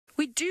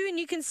do, and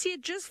you can see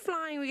it just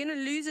flying. We're going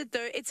to lose it,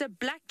 though. It's a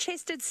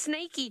black-chested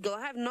snake eagle.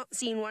 I have not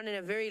seen one in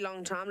a very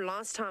long time.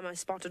 Last time I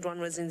spotted one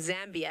was in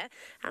Zambia,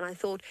 and I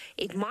thought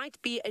it might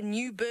be a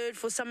new bird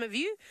for some of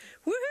you.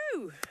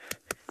 Woohoo!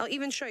 I'll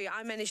even show you.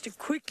 I managed to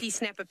quickly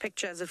snap a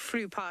picture as it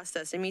flew past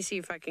us. Let me see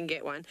if I can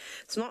get one.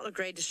 It's not the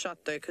greatest shot,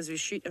 though, because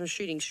I'm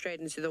shooting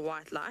straight into the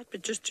white light.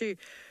 But just to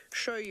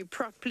show you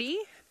properly,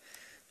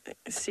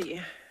 let's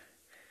see.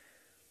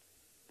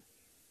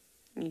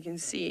 You can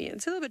see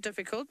it's a little bit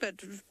difficult,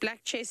 but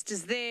black chest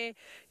is there.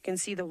 You can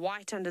see the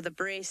white under the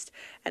breast,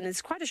 and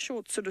it's quite a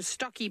short, sort of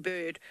stocky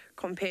bird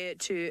compared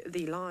to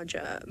the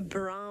larger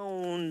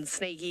brown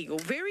snake eagle.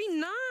 Very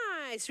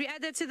nice. We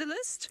add that to the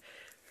list.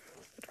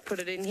 Put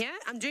it in here.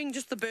 I'm doing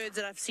just the birds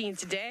that I've seen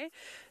today.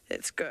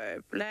 Let's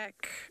go.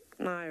 Black,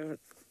 no,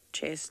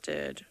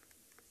 chested,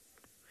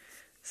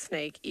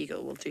 snake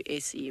eagle. We'll do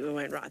SE. We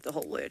won't write the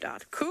whole word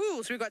out.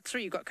 Cool. So we've got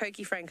 3. You've got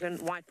Coqui Franklin,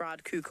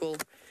 white-browed cuckoo,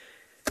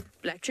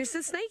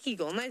 black-chested snake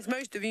eagle. And as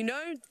most of you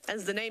know,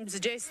 as the name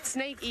suggests,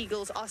 snake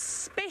eagles are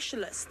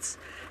specialists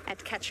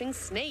at catching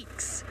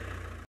snakes.